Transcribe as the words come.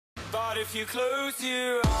But if you close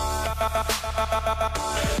your eyes,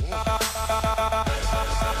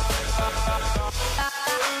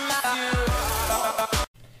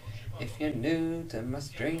 if you're new to my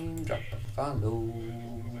stream, drop a follow.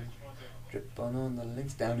 Drip on the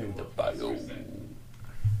links down in the bio.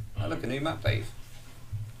 Oh look, a new map, Dave.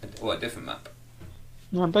 Or a different map.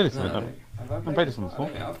 No, I've played this No, one. I've played this one before. I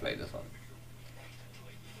don't think I've played this one.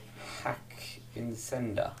 Hack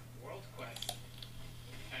Incender.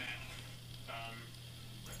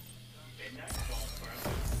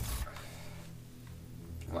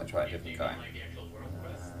 I might try a different kind.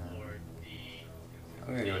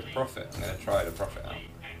 I'm going to go with Profit. I'm going to try the Profit out.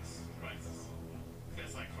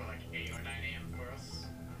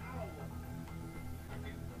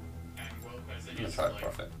 I'm going to try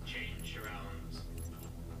Profit.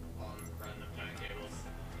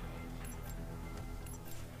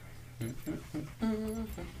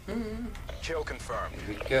 Kill confirmed.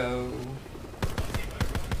 Here we go.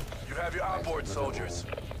 You have your outboard soldiers.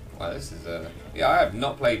 Well, this is yeah, I have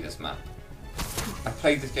not played this map. I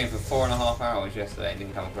played this game for 4.5 hours yesterday and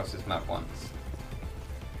didn't come across this map once.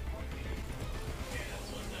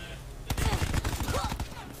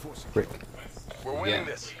 Brick. We're winning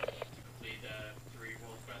this.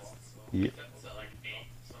 Yep.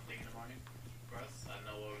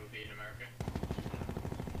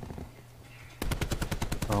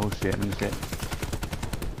 Oh shit, let me see. I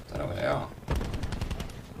don't know where they are.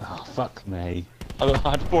 Oh, fuck me. I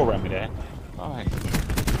had 4 around me there. Alright.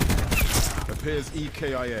 Appears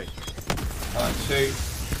EKIA. Alright, shoot.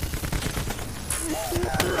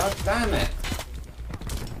 God damn it!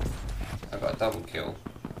 I got a double kill.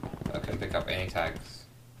 I couldn't pick up any tags.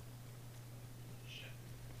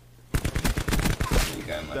 There you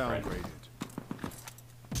go, my friend. Downgraded.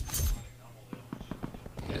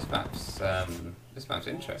 Yeah, this map's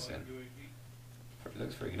interesting. It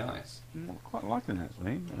looks pretty nice. I'm quite liking it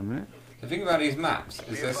actually, in a minute. The thing about these maps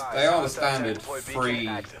is they are the standard free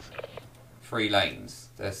lanes.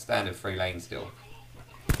 They're standard free lanes still.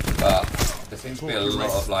 But there seems to be a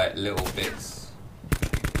lot of like little bits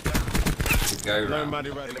to go around.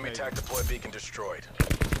 Enemy attack deploy beacon destroyed.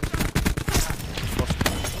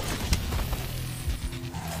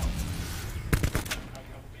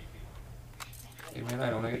 Leave me alone,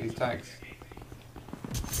 I want to get these tags.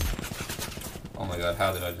 Oh my god,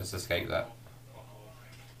 how did I just escape that?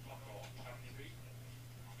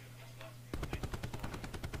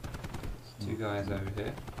 There's 2 guys over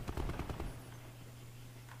here.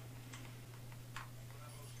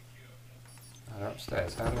 Oh, they're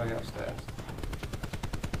upstairs. How do I get upstairs?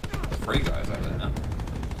 There's 3 guys over there now.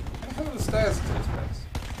 How are the stairs to this place?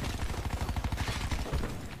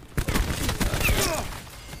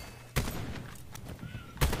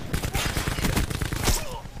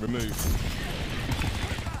 Remove.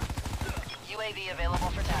 UAV available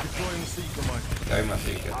for tasking. Deploying Seeker mine. Go my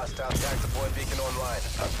Seeker. Hostile attack deploy beacon online.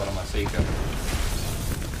 That's one of my Seeker.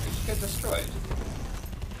 Did you get destroyed?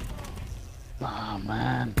 Oh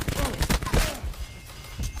man.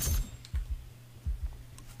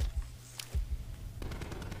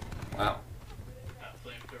 Wow.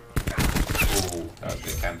 Ooh, that was a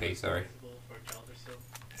bit campy, sorry.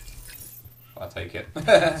 I'll take it.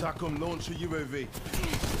 Attack on launcher UAV.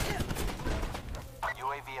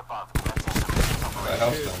 UAV above. Right,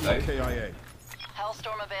 Hellstorm, Dave. EKIA.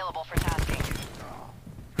 Hellstorm available for tasking.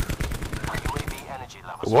 UAV energy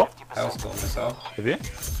levels What? 50%. Hellstorm missile. Have you?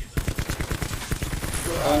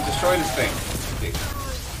 Oh, and destroy this thing.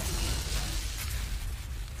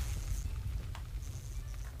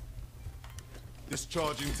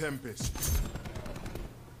 Discharging Tempest.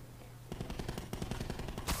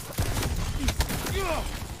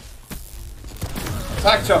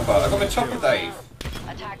 Attack chopper! I got my chopper, Dave!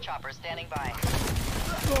 Attack chopper standing by.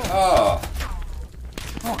 Oh!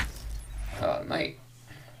 Oh, mate.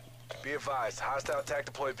 Be advised, hostile attack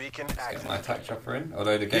deploy beacon Get active. my attack chopper in.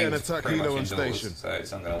 Although the an game's attack pretty helo much on indoors, station. so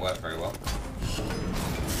it's not going to work very well.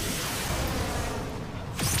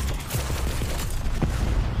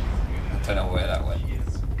 I don't know where that went.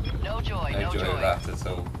 No joy, no No joy joy. of that at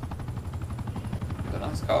all. It's a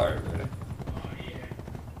nice car, really.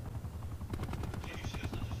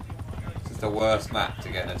 This is the worst map to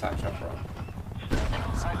get an attack chopper on.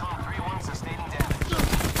 Cyclone 3-1 sustaining damage.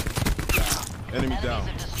 Enemy down.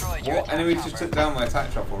 Enemies have destroyed your What attack enemy chopper. just took down my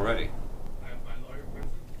attack chopper already?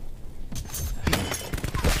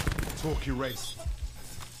 Talkie race.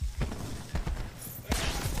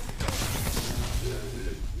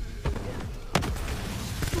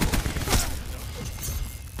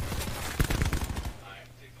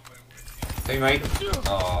 Teammate.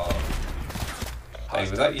 Oh. Hey,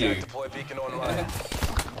 was that you? Deploy beacon online.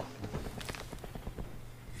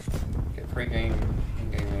 free game,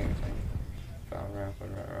 in-game everything.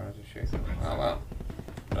 Oh well.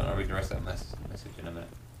 I'll read the rest of that message in a minute.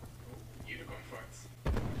 Unicorn farts.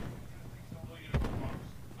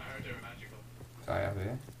 I heard they were magical. So I have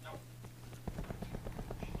here.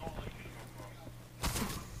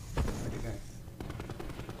 Where'd he go?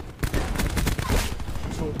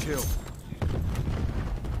 Short kill.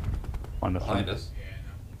 Behind us.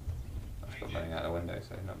 I've got running out the window,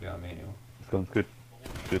 so not behind me anymore. It's gone good.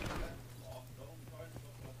 Good.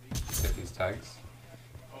 Get these tags.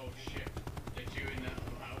 Oh shit. Did you in that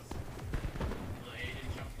little house? Little Asian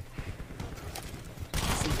jump.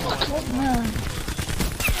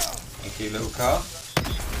 Thank you, little car.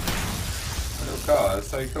 Little car, that's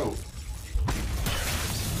so cool.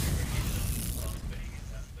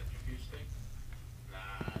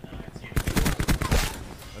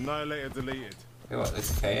 Annihilator deleted. Feel like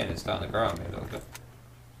this KN is starting to grow on me a little bit.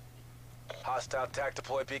 Hostile tac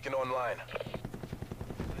deploy beacon online.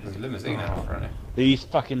 There's a limousine out front here. These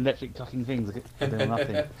fucking electric fucking things are doing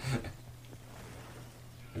nothing.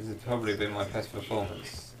 This has probably been my best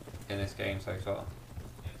performance in this game so far.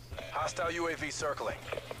 Hostile UAV circling.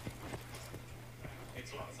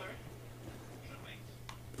 It's what, sorry?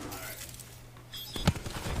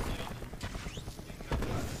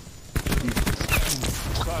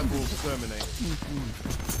 Cyborg terminated.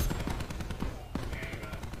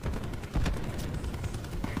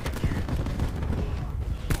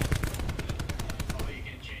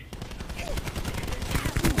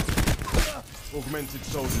 Augmented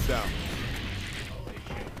soldier down.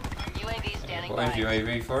 UAV standing What is by.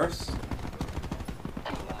 UAV for us?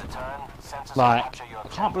 Like, I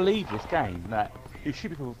can't believe this game that you shoot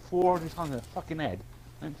people 400 times in the fucking head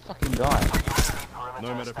and fucking die.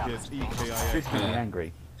 Nomad appears This EKIA. makes me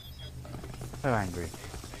angry. So angry.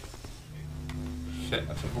 Shit,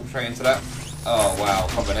 I should walk straight into that. Oh wow,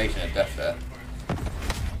 combination of death there.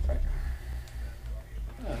 Right.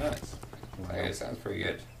 Oh nice. Okay, it sounds pretty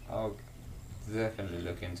good. I'll definitely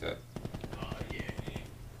look into it.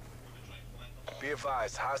 Be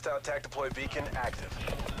advised, hostile tac deploy beacon active.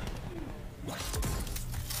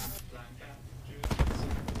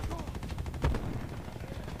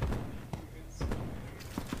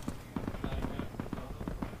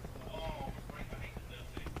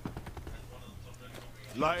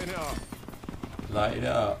 Lighten it up. Light it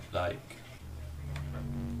up, like.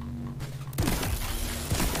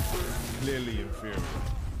 Clearly inferior.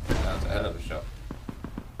 That was a hell of a shot.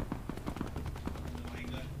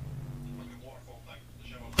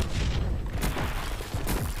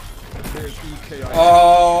 Appears EKIA.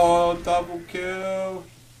 Oh, double kill.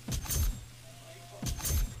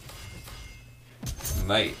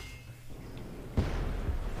 Mate.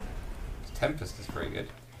 Tempest is pretty good.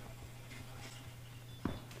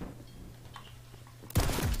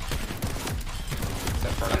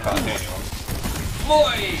 Except for I can't see anyone.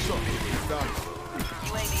 Boy! Done.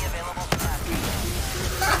 UAV available for task.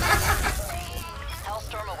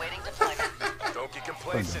 Hellstorm awaiting deployment. Don't get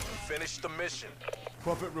complacent. Finish the mission.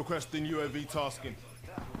 Prophet requesting UAV tasking.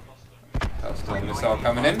 Hellstorm missile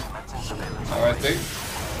coming in. Alright, dude.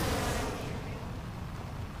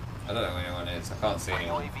 I don't know who anyone is. I can't see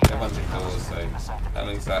anyone. Everyone's indoors, so that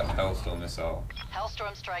means that Hellstorm missile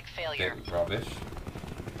Hellstorm strike failure. bit rubbish.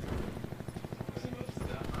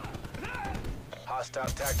 Hostile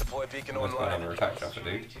tac deploy beacon What's going on online. with attack chopper,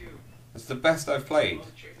 dude? It's the best I've played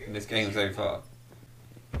in this game so far.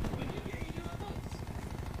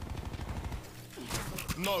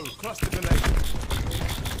 No, cluster grenade.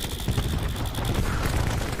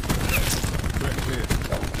 Threat clear.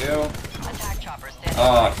 Double kill. Attack chopper standing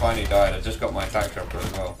Oh, I by. finally died. I just got my attack chopper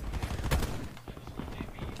as well.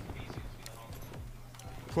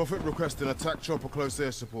 Prophet requesting attack chopper close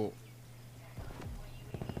air support.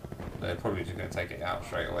 They're probably just going to take it out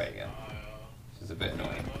straight away again. Which is a bit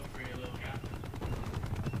annoying.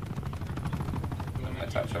 And my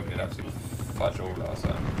attack chopper did absolutely fudge all last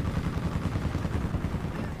time.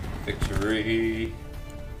 Victory!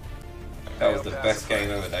 That was the best game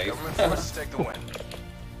ever, Dave. Government forces take the win.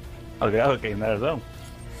 Oh, the other game there as well.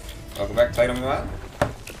 Welcome back, Tatum Man.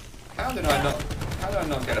 How did I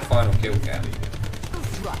not get a final kill cam?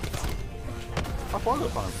 I thought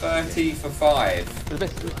it was 30 for 5. the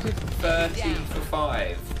best. 30 for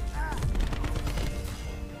 5.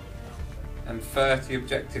 And 30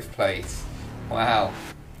 objective plays. Wow.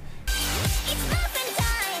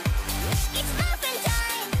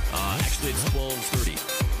 Actually, it's 12 for